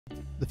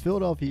The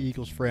Philadelphia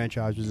Eagles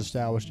franchise was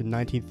established in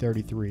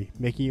 1933,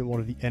 making it one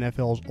of the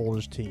NFL's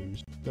oldest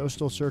teams. Though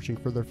still searching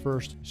for their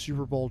first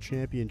Super Bowl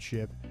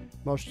championship,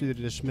 much to the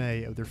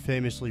dismay of their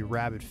famously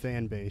rabid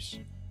fan base,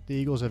 the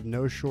Eagles have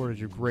no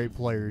shortage of great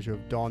players who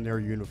have donned their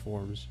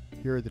uniforms.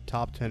 Here are the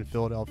top 10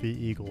 Philadelphia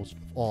Eagles of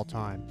all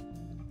time.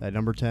 At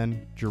number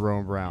 10,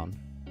 Jerome Brown.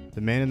 The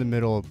man in the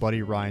middle of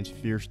Buddy Ryan's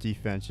fierce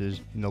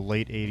defenses in the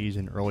late 80s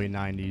and early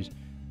 90s,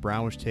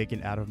 Brown was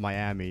taken out of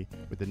Miami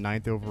with the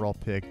 9th overall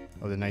pick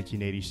of the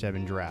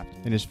 1987 draft.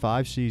 In his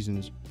 5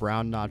 seasons,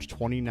 Brown notched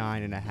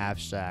 29.5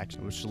 sacks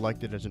and was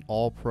selected as an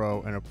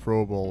All-Pro and a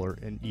Pro Bowler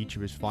in each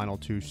of his final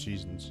 2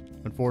 seasons.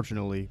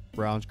 Unfortunately,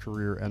 Brown's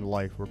career and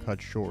life were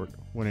cut short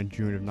when in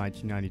June of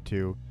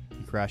 1992,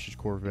 he crashed his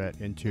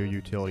Corvette into a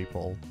utility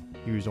pole.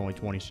 He was only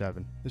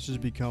 27. This has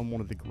become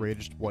one of the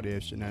greatest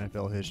what-ifs in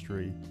NFL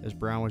history, as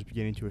Brown was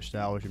beginning to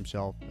establish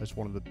himself as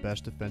one of the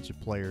best defensive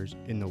players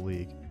in the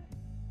league.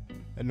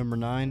 At number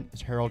 9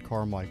 is Harold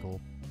Carmichael.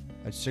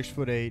 At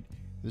 6'8",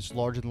 this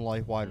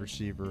larger-than-life wide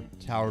receiver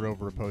towered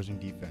over opposing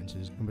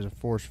defenses and was a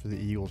force for the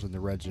Eagles in the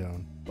red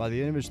zone. By the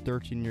end of his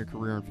 13-year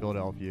career in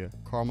Philadelphia,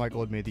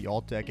 Carmichael had made the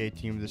All-Decade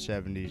Team of the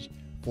 70s,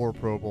 4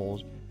 Pro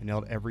Bowls, and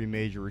held every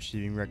major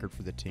receiving record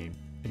for the team.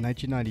 In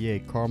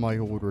 1998,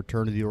 Carmichael would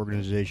return to the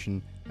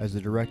organization as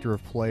the Director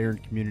of Player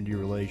and Community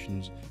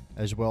Relations,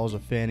 as well as a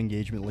fan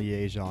engagement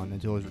liaison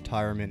until his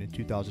retirement in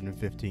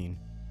 2015.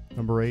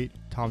 Number 8,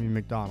 Tommy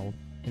McDonald.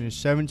 In his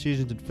 7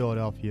 seasons in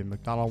Philadelphia,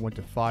 McDonald went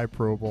to 5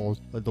 Pro Bowls,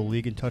 led the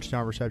league in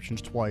touchdown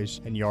receptions twice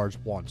and yards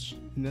once.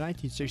 In the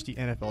 1960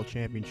 NFL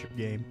Championship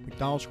game,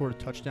 McDonald scored a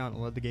touchdown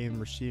and led the game in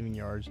receiving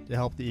yards to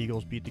help the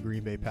Eagles beat the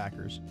Green Bay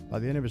Packers. By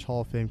the end of his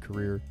Hall of Fame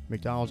career,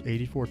 McDonald's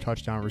 84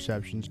 touchdown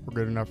receptions were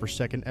good enough for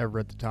second ever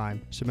at the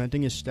time,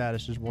 cementing his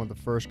status as one of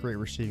the first great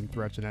receiving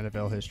threats in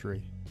NFL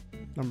history.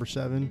 Number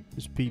 7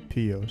 is Pete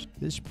Pios.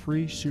 This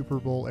pre-Super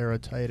Bowl era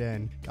tight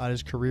end got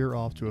his career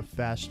off to a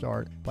fast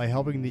start by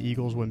helping the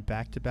Eagles win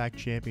back-to-back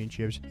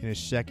championships in his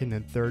second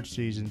and third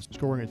seasons,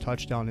 scoring a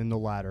touchdown in the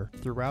latter.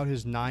 Throughout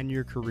his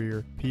 9-year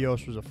career,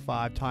 Pios was a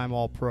 5-time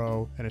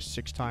All-Pro and a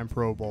 6-time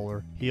Pro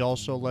Bowler. He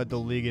also led the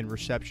league in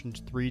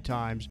receptions 3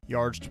 times,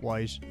 yards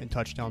twice, and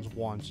touchdowns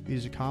once.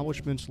 These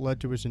accomplishments led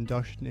to his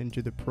induction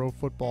into the Pro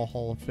Football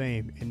Hall of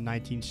Fame in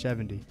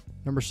 1970.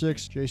 Number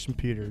 6, Jason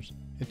Peters.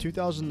 In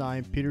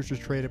 2009, Peters was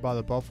traded by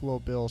the Buffalo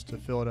Bills to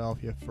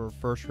Philadelphia for a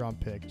first-round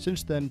pick.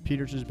 Since then,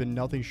 Peters has been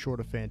nothing short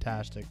of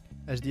fantastic.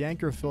 As the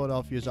anchor of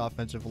Philadelphia's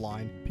offensive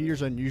line,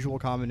 Peters' unusual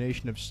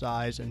combination of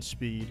size and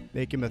speed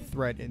make him a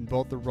threat in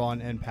both the run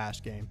and pass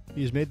game.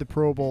 He has made the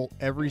Pro Bowl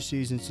every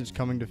season since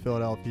coming to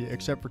Philadelphia,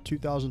 except for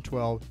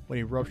 2012 when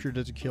he ruptured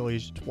his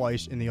Achilles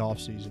twice in the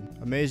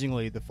offseason.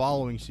 Amazingly, the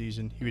following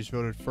season, he was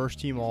voted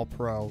first-team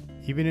All-Pro.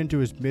 Even into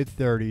his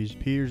mid-30s,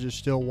 Peters is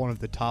still one of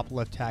the top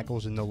left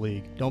tackles in the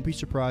league. Don't be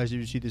surprised if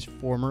you see this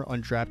former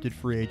undrafted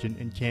free agent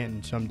in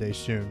Canton someday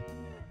soon.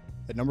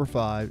 At number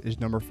 5 is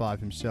number 5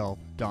 himself,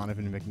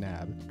 Donovan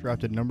McNabb,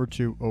 drafted number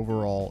 2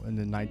 overall in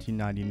the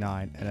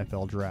 1999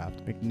 NFL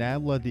Draft.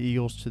 McNabb led the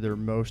Eagles to their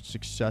most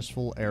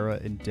successful era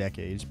in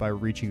decades by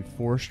reaching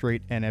 4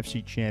 straight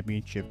NFC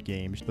Championship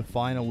games, the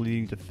final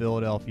leading to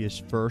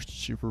Philadelphia's first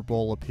Super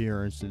Bowl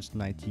appearance since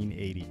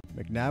 1980.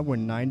 McNabb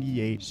went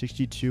 98,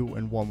 62,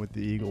 and 1 with the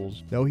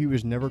Eagles. Though he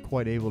was never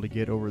quite able to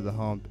get over the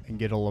hump and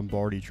get a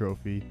Lombardi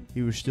trophy,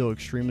 he was still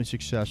extremely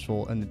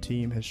successful, and the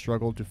team has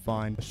struggled to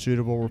find a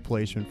suitable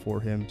replacement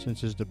for him since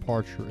his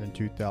departure in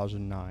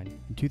 2009.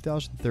 In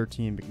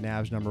 2013,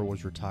 McNabb's number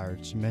was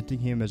retired, cementing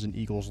him as an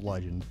Eagles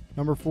legend.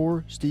 Number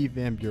 4, Steve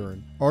Van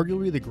Buren.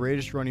 Arguably the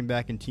greatest running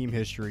back in team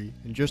history,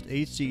 in just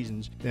 8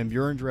 seasons, Van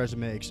Buren's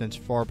resume extends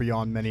far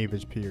beyond many of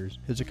his peers.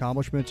 His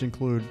accomplishments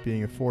include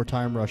being a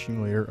 4-time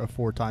rushing leader, a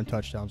 4-time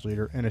touchdowns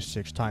leader, and a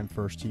 6-time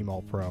first-team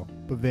All-Pro.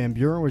 But Van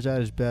Buren was at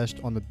his best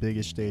on the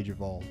biggest stage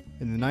of all.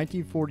 In the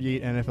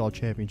 1948 NFL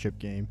Championship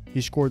game, he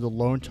scored the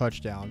lone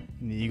touchdown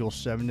in the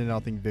Eagles'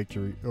 7-0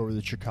 victory over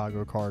the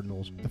Chicago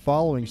Cardinals. The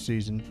following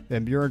season,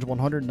 Van Buren's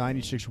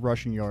 196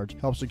 rushing yards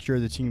helped secure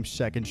the team's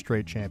 2nd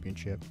straight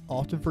championship.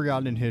 Often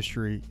forgotten in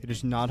history, it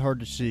is not hard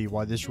to see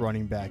why this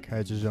running back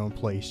has his own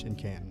place in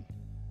Canton.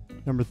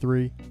 Number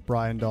 3,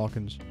 Brian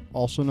Dawkins.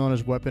 Also known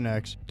as Weapon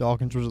X,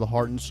 Dawkins was the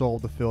heart and soul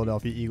of the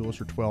Philadelphia Eagles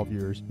for 12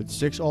 years. With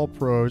 6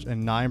 All-Pros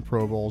and 9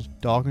 Pro Bowls,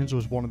 Dawkins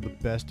was one of the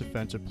best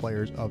defensive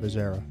players of his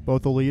era.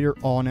 Both a leader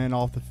on and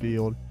off the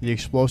field, the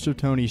explosive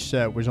tone he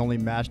set was only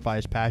matched by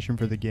his passion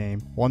for the game,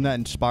 one that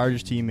inspired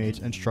his teammates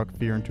and struck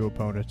fear into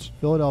opponents.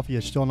 Philadelphia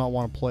has still not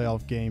won a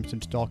playoff game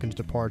since Dawkins'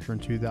 departure in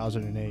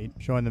 2008,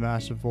 showing the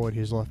massive void he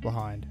has left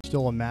behind.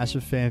 Still a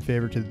massive fan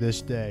favorite to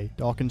this day,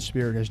 Dawkins'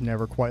 spirit has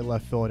never quite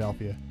left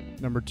Philadelphia.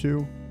 Number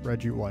 2,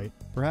 Reggie White.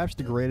 Perhaps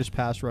the greatest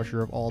pass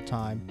rusher of all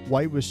time,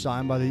 White was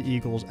signed by the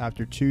Eagles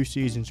after 2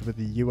 seasons with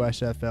the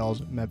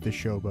USFL's Memphis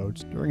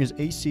Showboats. During his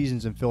 8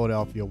 seasons in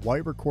Philadelphia,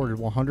 White recorded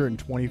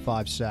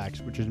 125 sacks,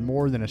 which is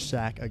more than a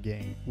sack a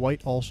game.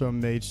 White also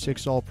made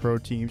 6 All-Pro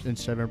teams and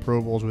 7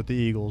 Pro Bowls with the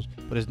Eagles,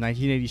 but his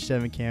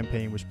 1987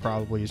 campaign was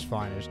probably his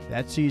finest.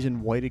 That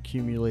season, White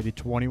accumulated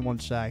 21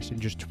 sacks in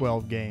just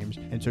 12 games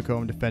and took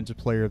home Defensive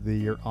Player of the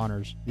Year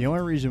honors. The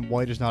only reason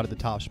White is not at the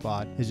top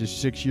spot is his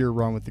 6-year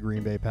run with the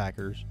Green Bay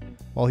Packers.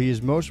 While he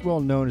is most well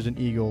known as an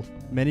Eagle,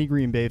 many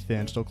Green Bay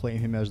fans still claim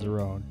him as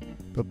their own.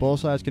 But both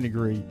sides can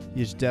agree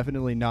he is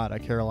definitely not a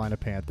Carolina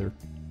Panther.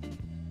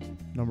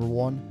 Number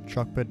 1,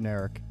 Chuck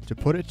Bednarik. To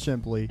put it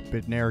simply,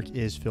 Bednarik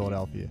is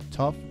Philadelphia.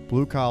 Tough,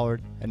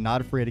 blue-collared, and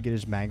not afraid to get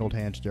his mangled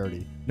hands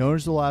dirty. Known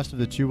as the last of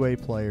the two-way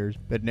players,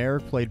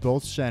 Bednarik played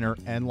both center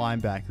and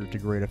linebacker to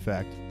great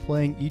effect.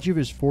 Playing each of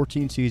his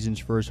 14 seasons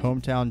for his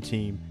hometown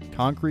team,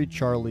 Concrete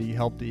Charlie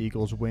helped the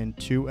Eagles win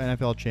 2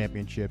 NFL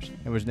championships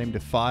and was named to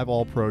 5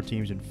 All-Pro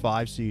teams in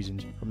 5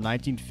 seasons from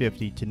 1950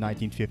 to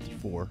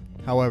 1954.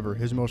 However,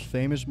 his most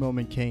famous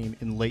moment came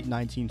in late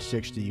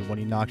 1960 when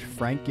he knocked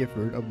Frank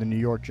Gifford of the New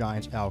York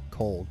Giants out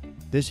cold.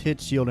 This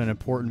hit sealed an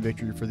important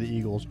victory for the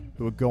Eagles,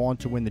 who would go on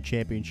to win the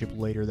championship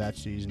later that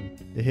season.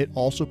 The hit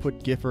also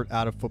put Gifford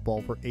out of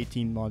football for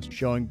 18 months,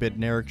 showing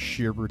Bednarik's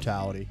sheer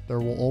brutality. There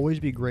will always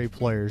be great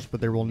players, but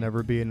there will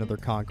never be another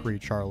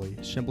Concrete Charlie,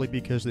 simply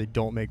because they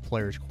don't make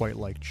players quite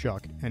like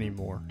Chuck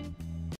anymore.